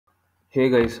Hey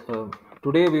guys,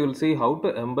 today we will see how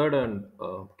to embed an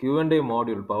Q&A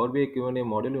module, Power BI Q&A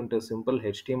module into a simple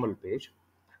HTML page.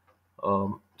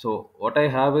 So what I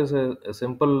have is a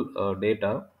simple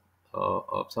data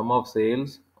of sum of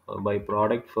sales by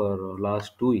product for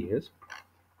last 2 years.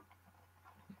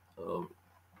 Um,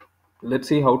 let's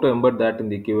see how to embed that in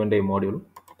the Q&A module.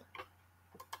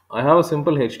 I have a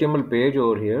simple HTML page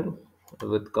over here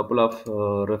with couple of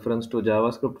reference to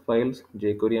JavaScript files,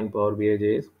 jQuery and Power BI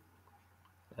JS,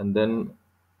 and then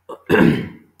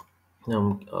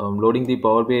I'm loading the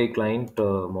Power BI client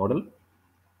model.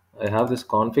 I have this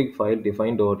config file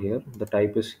defined over here. The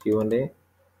type is Q&A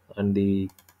and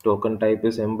the token type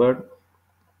is embed.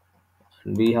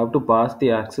 And we have to pass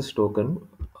the access token.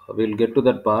 We'll get to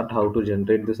that part how to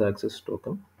generate this access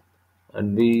token.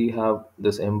 And we have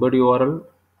this embed URL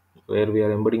where we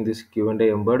are embedding this Q&A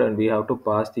embed, and we have to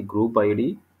pass the group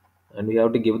ID and we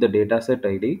have to give the dataset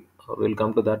ID. We'll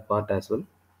come to that part as well.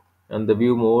 And the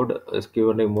view mode is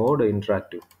Q&A mode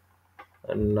interactive.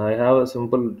 And I have a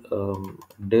simple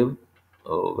div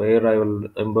where I will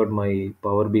embed my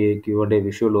Power BI Q&A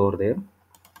visual over there.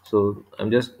 So I'm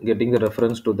just getting the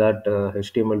reference to that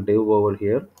HTML div over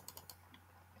here,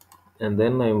 and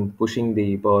then I'm pushing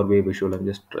the Power BI visual. I'm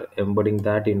just embedding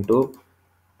that into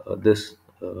this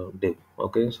div.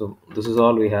 Okay, so this is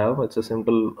all we have. It's a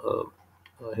simple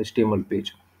HTML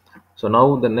page. So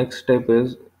now the next step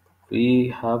is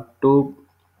we have to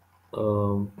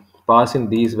pass in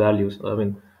these values. I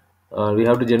mean, we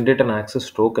have to generate an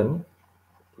access token.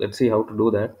 Let's see how to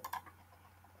do that.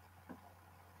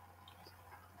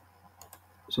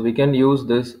 So we can use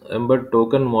this embed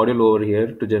token module over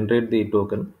here to generate the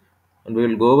token, and we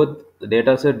will go with the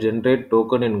dataset generate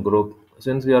token in group.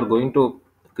 Since we are going to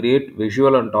create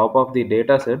visual on top of the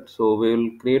dataset, so we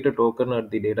will create a token at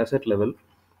the dataset level.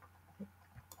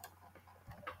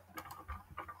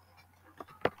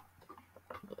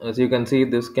 As you can see,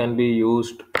 this can be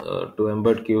used to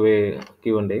embed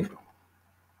Q&A.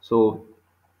 So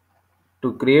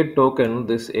to create token,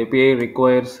 this API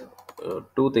requires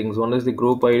two things. One is the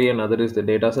group ID and other is the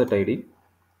dataset ID,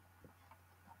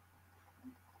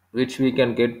 which we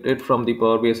can get it from the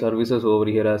Power BI services over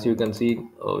here. As you can see,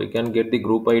 we can get the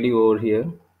group ID over here,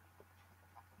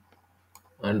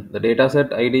 and the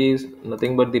dataset ID is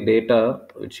nothing but the data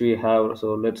which we have.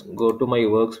 So let's go to my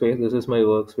workspace. This is my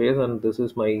workspace, and this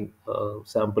is my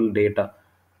sample data,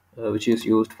 which is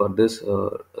used for this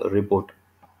report.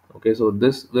 Okay, so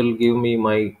this will give me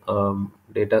my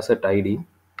dataset ID.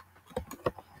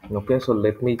 Okay, so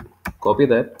let me copy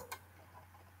that.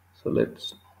 So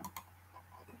let's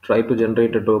try to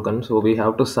generate a token. So we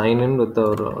have to sign in with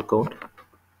our account.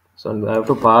 So I have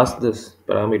to pass this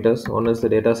parameters. One is the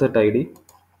dataset ID,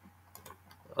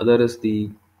 other is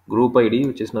the group ID,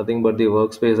 which is nothing but the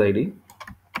workspace ID,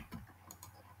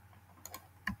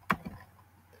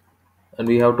 and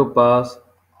we have to pass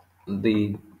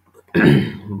the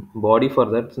body for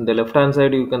that. In the left hand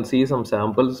side, you can see some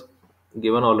samples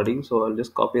given already. So I'll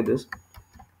just copy this.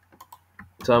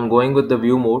 So I'm going with the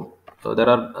view mode. So there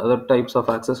are other types of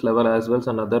access level as well,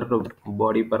 and other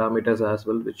body parameters as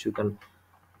well, which you can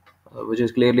which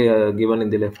is clearly given in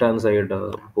the left hand side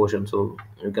portion, so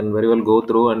you can very well go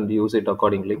through and use it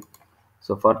accordingly.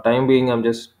 So for time being, I'm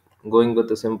just going with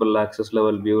the simple access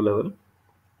level view level.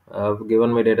 I've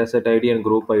given my dataset ID and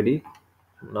group ID.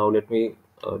 Now let me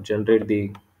generate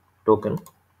the token.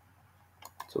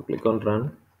 So click on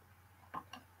run.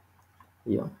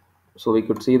 Yeah, so we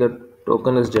could see that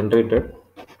token is generated.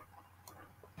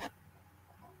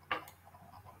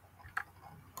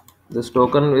 This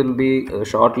token will be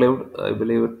short lived, I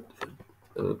believe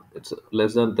it's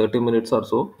less than 30 minutes or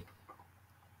so.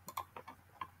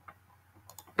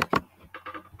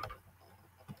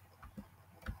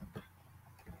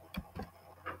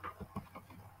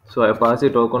 So I pass the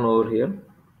token over here,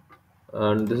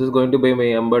 and this is going to be my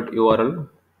embed URL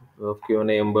of Q&A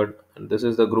embed, and this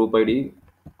is the group ID,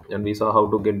 and we saw how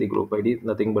to get the group ID,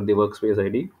 nothing but the workspace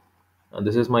ID, and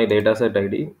this is my dataset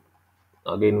ID.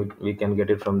 Again, we can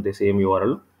get it from the same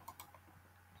URL.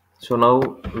 So now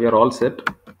we are all set.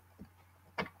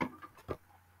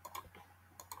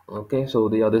 Okay, so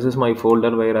this is my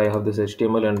folder where I have this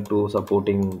HTML and two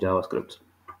supporting JavaScripts.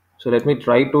 So let me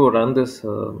try to run this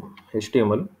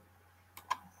HTML.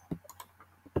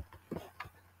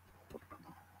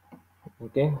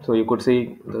 Okay, so you could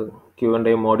see the Q&A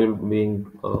module being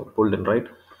pulled in, right?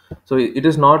 So it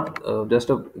is not just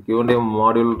a Q&A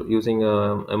module using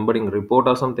a embedding report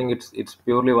or something. It's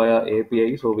purely via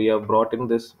API. So we have brought in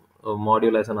this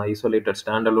module as an isolated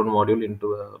standalone module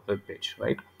into a web page,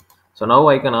 right? So now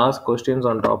I can ask questions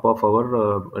on top of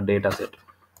our data set.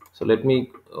 So let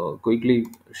me quickly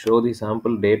show the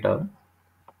sample data.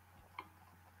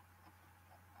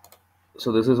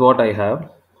 So this is what I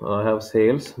have. I have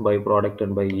sales by product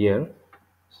and by year.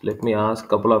 So let me ask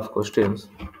couple of questions.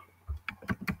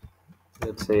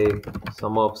 Let's say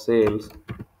sum of sales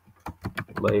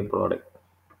by product.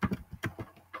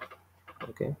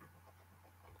 Okay.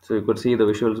 So you could see the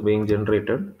visuals being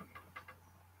generated.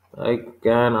 I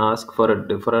can ask for a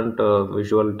different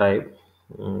visual type.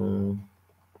 Mm,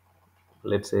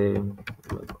 let's say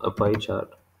a pie chart.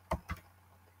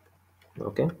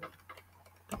 Okay.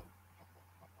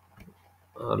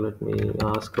 Let me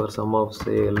ask for sum of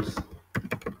sales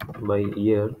by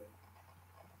year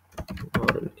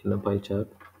or in a pie chart.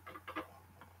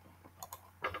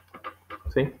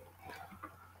 See,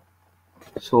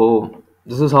 so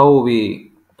this is how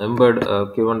we embed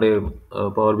a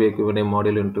Q&A, Power BI Q&A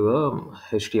module into a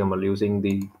HTML using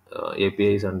the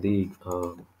APIs and the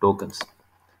tokens.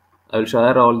 I'll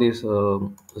share all these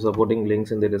supporting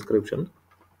links in the description.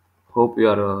 Hope you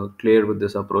are clear with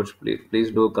this approach.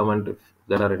 Please do comment if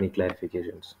there are any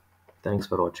clarifications. Thanks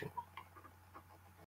for watching.